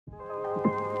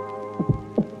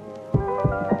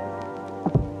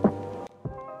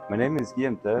name is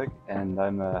Guillaume Turk, and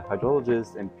I'm a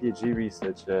hydrologist and PhD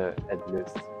researcher at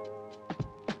LIST.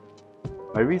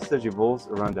 My research evolves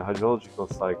around the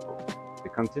hydrological cycle, the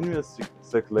continuous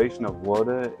circulation of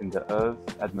water in the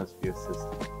Earth-atmosphere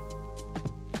system.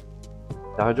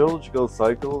 The hydrological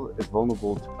cycle is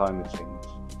vulnerable to climate change.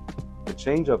 The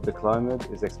change of the climate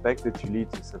is expected to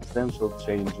lead to substantial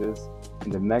changes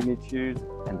in the magnitude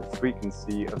and the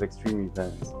frequency of extreme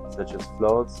events, such as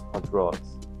floods or droughts.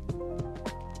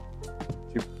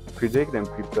 To predict and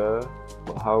prepare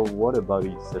for how water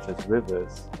bodies such as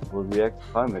rivers will react to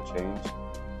climate change,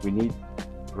 we need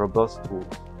robust tools.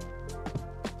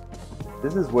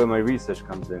 This is where my research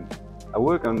comes in. I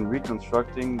work on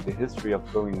reconstructing the history of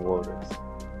flowing waters.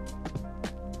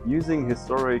 Using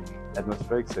historic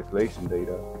atmospheric circulation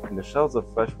data in the shells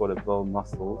of freshwater pearl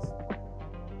mussels,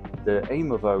 the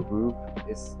aim of our group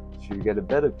is to get a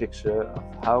better picture of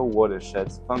how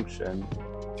watersheds function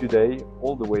today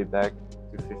all the way back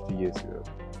to 50 years ago.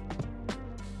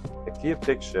 A clear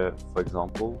picture, for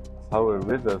example, of how a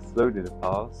river flowed in the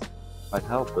past might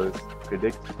help us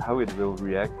predict how it will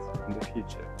react in the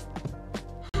future.